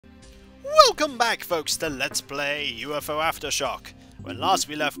Welcome back, folks, to Let's Play UFO Aftershock. When last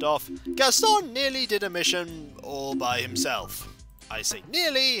we left off, Gaston nearly did a mission all by himself. I say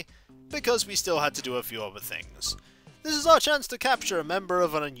nearly, because we still had to do a few other things. This is our chance to capture a member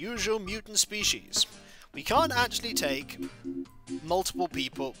of an unusual mutant species. We can't actually take multiple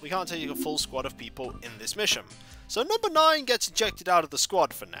people, we can't take a full squad of people in this mission. So number 9 gets ejected out of the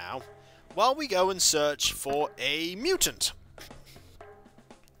squad for now, while we go and search for a mutant.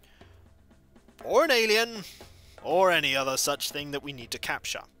 Or an alien, or any other such thing that we need to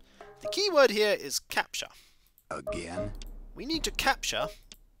capture. The key word here is capture. Again? We need to capture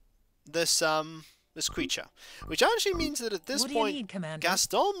this creature, which actually means that at this point,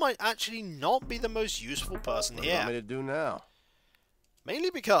 Gaston might actually not be the most useful person here. What do you want me to do now? Mainly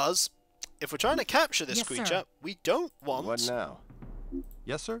because, if we're trying to capture this creature, sir. we don't want What now?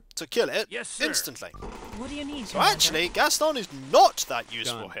 Yes, sir. to kill it Yes, sir. instantly. What do you need, So Commander? actually, Gaston is not that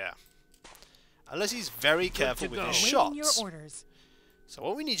useful Done. here. Unless he's very careful to with go. his Waiting your shots. orders. So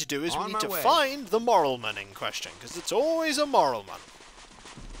what we need to do is we On need my to way. find the moral man in question, because it's always a moral man.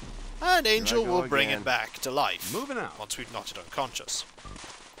 And Angel go will bring again. it back to life. Moving out. Once we've knocked it unconscious.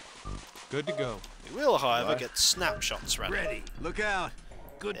 Good to go. We will, however, What? get snapshots ready. Ready. Look out!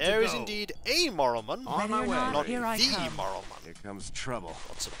 Good There to is go. indeed a moral man, On Ready my or way. not, not here I the come. moral man. Here comes trouble.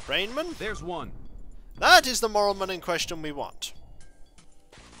 What's a brainman? There's one. That is the moral man in question we want.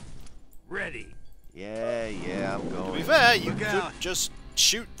 Ready. Yeah, I'm To going. be fair, you Look could out. just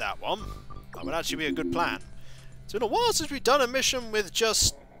shoot that one. That would actually be a good plan. It's been a while since we've done a mission with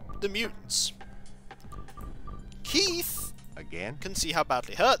just the mutants. Keith Again? can see how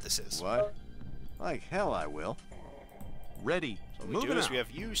badly hurt this is. What? Like hell I will. Ready. What we Moving do is out. we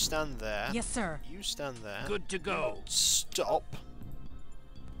have you stand there. Yes, sir. You stand there. Good to go. Stop.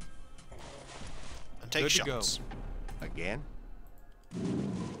 And take Good to go. shots. Again?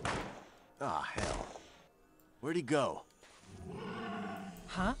 Ah, hell. Where'd he go?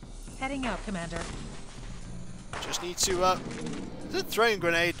 Huh? Heading out, Commander. Just need to, is it throwing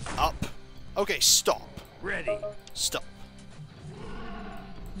grenade up? Okay, stop. Ready. Stop.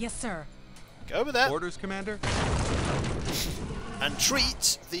 Yes, sir. Go over there Orders, Commander. and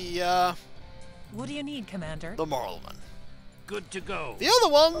treat the What do you need, Commander? moral man. Good to go. The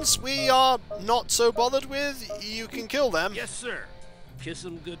other ones we are not so bothered with. You can kill them. Yes, sir. Kiss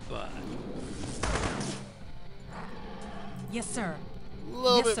him goodbye. Yes, sir. A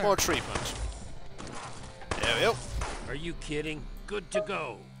little Yes, bit sir. more treatment. There we go. Are you kidding? Good to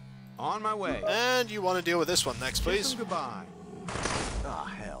go. On my way. And you want to deal with this one next, Kiss please. him goodbye. Ah,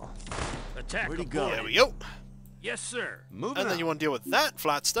 hell. Attack Where'd he aboard. go? There we go. Yes, sir. Moving And then out. you want to deal with that,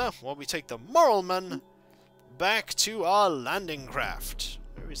 Flatster, while we take the moral man back to our landing craft.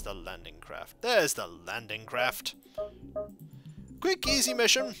 Where is the landing craft? There's the landing craft. Quick, easy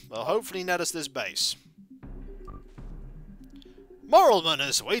mission. Will hopefully net us this base. Moralman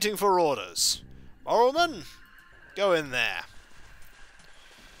is waiting for orders. Moralman, go in there.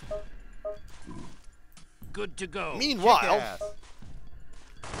 Good to go. Meanwhile, Kick-ass.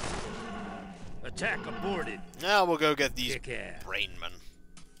 Attack aborted. now we'll go get these Kick ass. brainmen.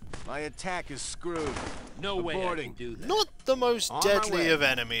 My attack is screwed. No way I can Aborting. do that. Not the most On my deadly way. of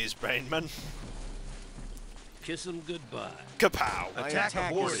enemies, brainmen. Kiss him goodbye. Kapow. My Attack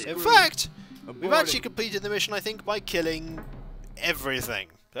attack aborted. is In screwed. fact, we've Aborting. actually completed the mission, I think, by killing everything.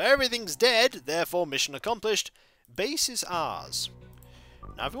 So everything's dead, therefore mission accomplished. Base is ours.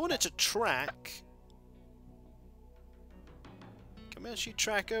 Now, if we wanted to track... Can we actually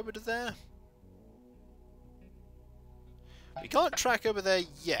track over to there? We can't track over there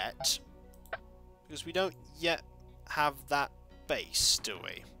yet, because we don't yet have that base, do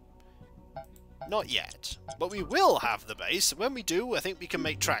we? Not yet. But we will have the base, and when we do, I think we can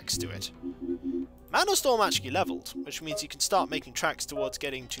make tracks to it. Manowstorm actually leveled, which means you can start making tracks towards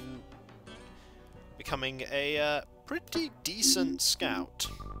getting to becoming a pretty decent scout.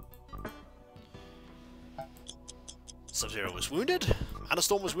 Sub-Zero was wounded,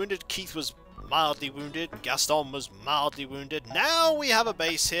 Manowstorm was wounded, Keith was mildly wounded, Gaston was mildly wounded. Now we have a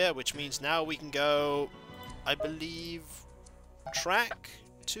base here, which means now we can go, I believe, track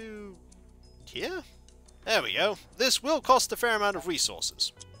to here? There we go. This will cost a fair amount of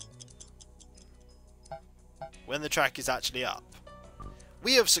resources when the track is actually up.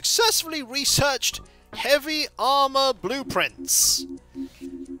 We have successfully researched heavy armor blueprints.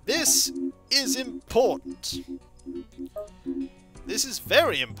 This is important. This is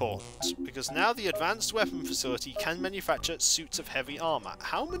very important, because now the Advanced Weapon Facility can manufacture suits of heavy armor.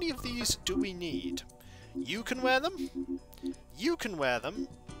 How many of these do we need? You can wear them. You can wear them.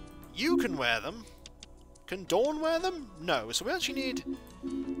 You can wear them. Can Dawn wear them? No, so we actually need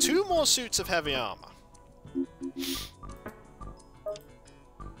 2 more suits of heavy armor.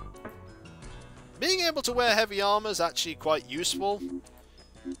 Being able to wear heavy armor is actually quite useful.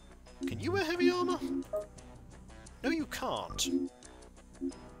 Can you wear heavy armor? No, you can't.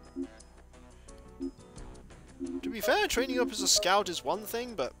 To be fair, training up as a scout is one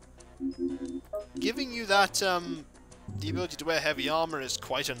thing, but giving you that, the ability to wear heavy armor is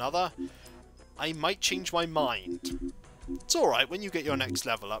quite another. I might change my mind. It's alright, when you get your next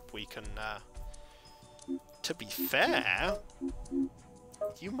level up, we can, to be fair,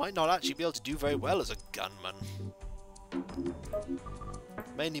 you might not actually be able to do very well as a gunman.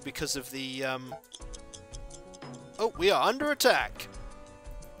 Mainly because of the, oh, we are under attack!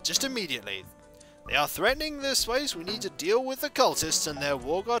 Just immediately. They are threatening this way, so we need to deal with the cultists and their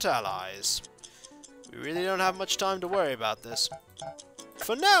Wargot allies. We really don't have much time to worry about this.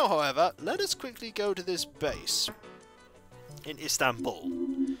 For now, however, let us quickly go to this base in Istanbul,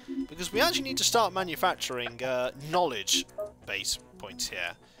 because we actually need to start manufacturing knowledge base points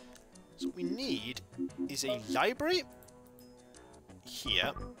here. So what we need is a library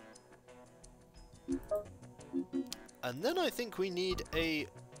here, and then I think we need a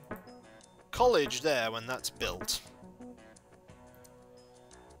college there when that's built.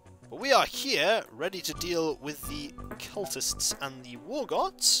 But we are here, ready to deal with the cultists and the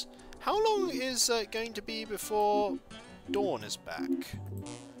Wargots. How long is it going to be before Dawn is back?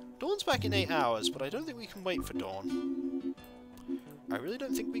 Dawn's back in 8 hours, but I don't think we can wait for Dawn. I really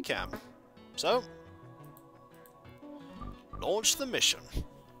don't think we can. So, launch the mission.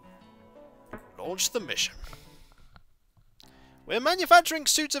 Launch the mission. We're manufacturing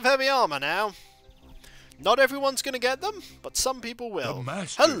suits of heavy armor now. Not everyone's going to get them, but some people will. The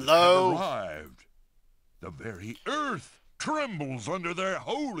masters Hello! have arrived. The very earth trembles under their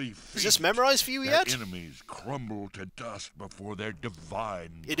holy feet. Is this memorized for you Their yet? enemies crumble to dust before their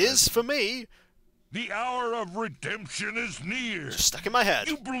divine It is for me. The hour of redemption is near. Just stuck in my head.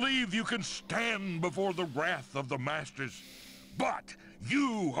 You believe you can stand before the wrath of the masters, but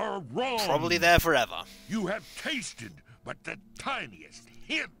you are wrong. Probably there forever. You have tasted but the tiniest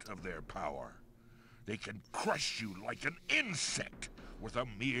hint of their power. They can crush you like an insect with a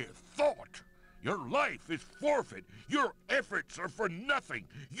mere thought. Your life is forfeit. Your efforts are for nothing.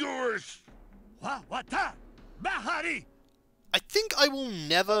 Yours... Bahari! I think I will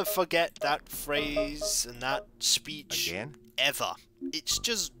never forget that phrase and that speech Again? ever. It's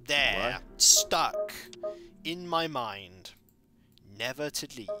just there, What? stuck in my mind, never to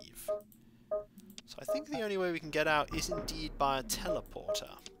leave. So I think the only way we can get out is indeed by a teleporter.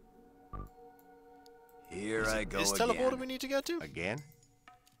 Here I go Is again. teleporter we need to get to? Again?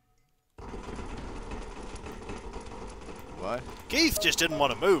 What? Keith just didn't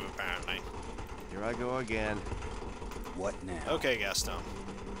want to move, apparently. Here I go again. What now? Okay, Gaston.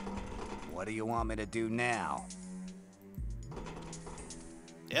 What do you want me to do now?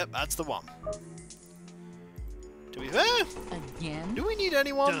 Yep, that's the one. To be fair, Again? do we need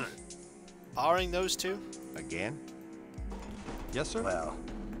anyone? Done. Barring those two? Again? Yes, sir? Well,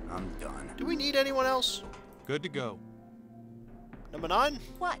 I'm done. Do we need anyone else? Good to go. Number 9,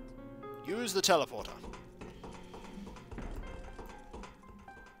 What? use the teleporter.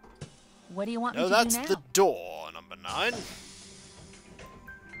 What do you want No, me to that's do now? the door, number 9.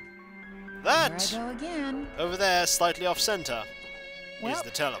 That, There I go again. over there, slightly off-center, is Well,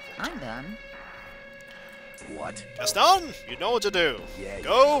 the teleport. I'm done. What? Gaston, you know what to do. Yeah,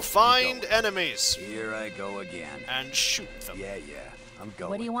 Go yeah, find I'm going. enemies Here I go again. and shoot them. Yeah, I'm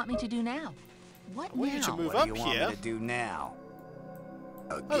going. What do you want me to do now? What I want you to now? move What do you up want here. me to do now?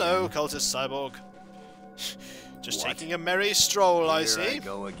 Again? Hello, cultist cyborg. Just What? taking a merry stroll, I Here see. I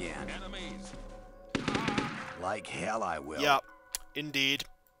go again. Like hell I will. Yep, indeed.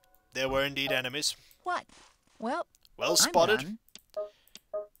 There were indeed enemies. What? Well, Well I'm spotted. done.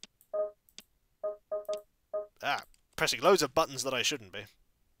 Ah, pressing loads of buttons that I shouldn't be.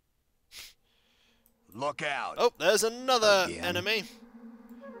 Look out. Oh, there's another Again? enemy.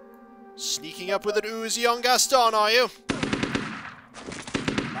 Sneaking up with an Uzi on Gaston, are you?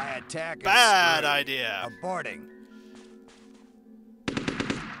 My attack is Bad screwed. idea. Aborting.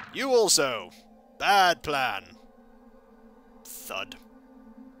 You also. Bad plan. Thud.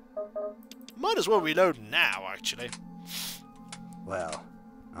 Might as well reload now, actually. Well,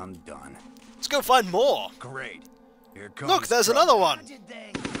 I'm done. Let's go find more. Great. Here comes Look, there's trouble. another one.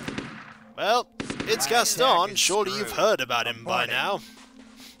 Well, it's My Gaston. attack is Surely you've screwed. heard about him by Aborting. now.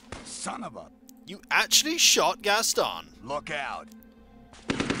 Son of a... You actually shot Gaston. Look out.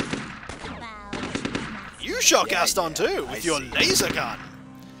 You shot Yeah, Gaston yeah, too, I with your see. laser gun.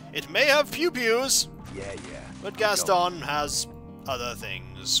 It may have pew-pews, Yeah. but I'm Gaston has other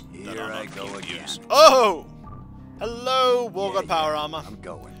things that Here are I not go being again. used. Oh! Hello, War God Yeah, Power yeah, Armor. I'm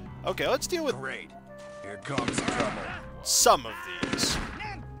going. Okay, let's deal with Great. Here comes trouble. some of these.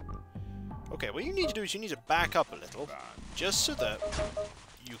 Okay, what you need to do is you need to back up a little, just so that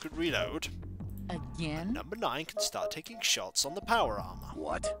you could reload. Again? Number 9 can start taking shots on the power armor.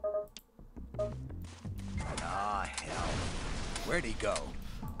 What? Ah, hell. Where'd he go?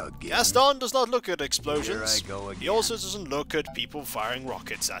 Again? Gaston does not look at explosions. Here I go He again. also doesn't look at people firing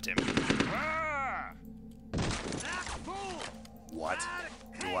rockets at him. What?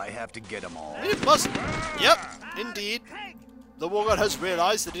 Do I have to get them all? It must. Yep, indeed. The War God has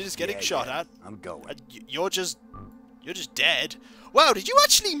realized that it is getting Yeah, shot yeah, at. I'm going. And you're just dead. Wow, did you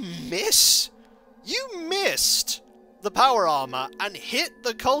actually miss? You missed the power armor and hit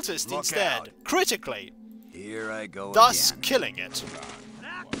the cultist Look instead, out. critically, Here I go thus again. killing it.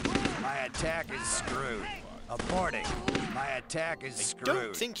 My attack is screwed. Aborting. My attack is screwed.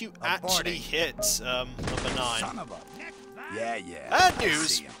 Don't think you actually Aborting. hit number 9. Son of a... Yeah, yeah. Bad I news.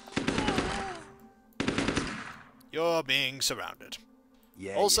 see him. You're being surrounded.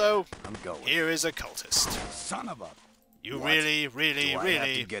 Yeah, Also, yeah, I'm going. here is a cultist. Son of a... You What? really, Do I have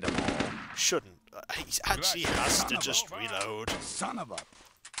really to get them all? shouldn't. He actually has to just reload. Son of a...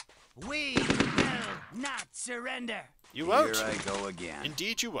 We will not surrender. You won't. Here I go again.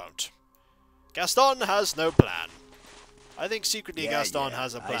 Indeed you won't. Gaston has no plan. I think secretly Yeah, Gaston yeah,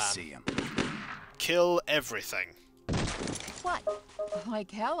 has a plan. I see him. Kill everything. What?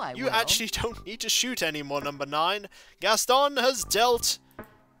 Like hell I You will. actually don't need to shoot anymore, number 9. Gaston has dealt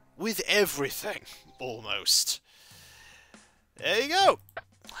with everything, almost. There you go.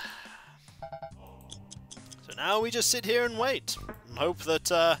 So now we just sit here and wait, and hope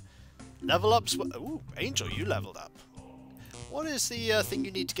that level ups... Ooh, Angel, you leveled up. What is the thing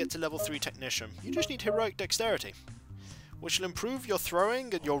you need to get to level 3 Technician? You just need Heroic Dexterity, which will improve your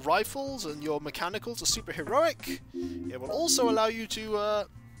throwing and your rifles and your mechanicals are super heroic. It will also allow you to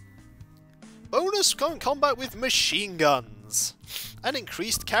bonus combat with machine guns and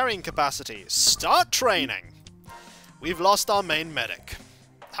increased carrying capacity. Start training. We've lost our main medic.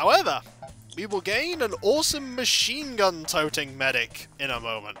 However, we will gain an awesome machine gun toting medic in a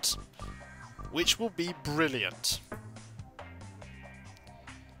moment, which will be brilliant.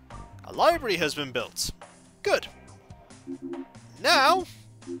 A library has been built. Good. Now,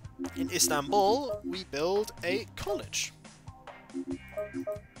 in Istanbul, we build a college.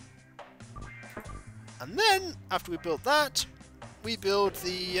 And then, after we build that, we build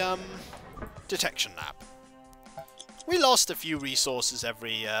the detection lab. We lost a few resources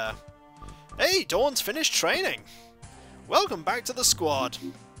every... Hey, Dawn's finished training! Welcome back to the squad.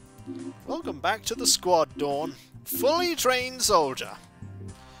 Welcome back to the squad, Dawn. Fully trained soldier.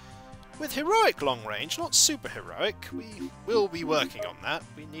 With heroic long range, not super heroic. We will be working on that.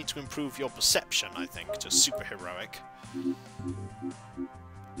 We need to improve your perception, I think, to super heroic.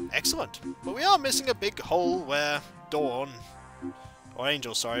 Excellent. But we are missing a big hole where Dawn, or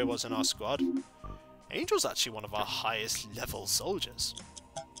Angel, sorry, was in our squad. Angel's actually one of our highest level soldiers.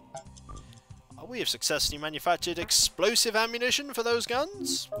 We have successfully manufactured explosive ammunition for those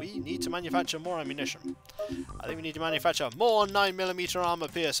guns. We need to manufacture more ammunition. I think we need to manufacture more 9mm armor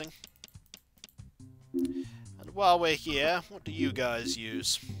piercing. And while we're here, what do you guys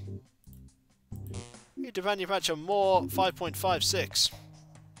use? We need to manufacture more 5.56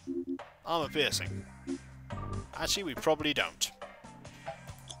 armor piercing. Actually, we probably don't.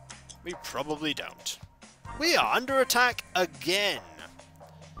 We probably don't. We are under attack again.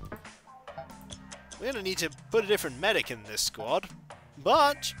 We're going to need to put a different medic in this squad,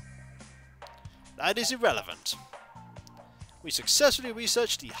 but that is irrelevant. We successfully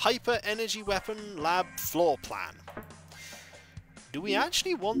researched the Hyper Energy Weapon Lab floor plan. Do we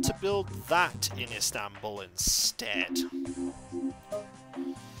actually want to build that in Istanbul instead?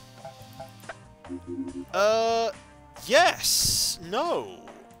 Yes. No.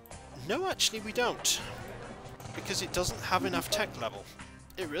 No, actually we don't. Because it doesn't have enough tech level.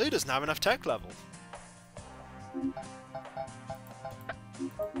 It really doesn't have enough tech level.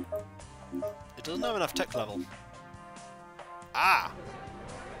 It doesn't have enough tech level. Ah!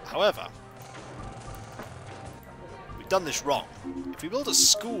 However, we've done this wrong. If we build a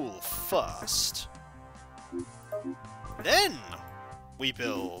school first, then we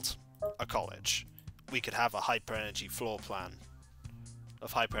build a college, we could have a hyper energy floor plan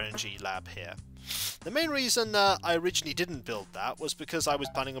of hyper energy lab here. The main reason I originally didn't build that was because I was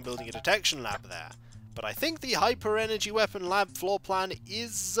planning on building a detection lab there. But I think the Hyper Energy Weapon Lab floor plan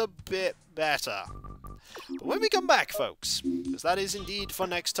is a bit better. But when we come back, folks, because that is indeed for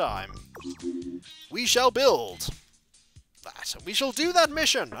next time, we shall build that. And we shall do that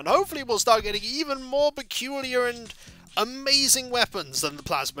mission, and hopefully we'll start getting even more peculiar and amazing weapons than the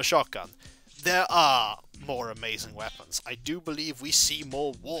plasma shotgun. There are more amazing weapons. I do believe we see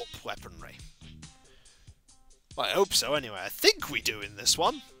more warp weaponry. Well, I hope so anyway. I think we do in this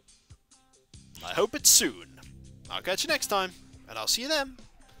one. I hope it's soon. I'll catch you next time, and I'll see you then.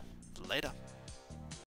 Later.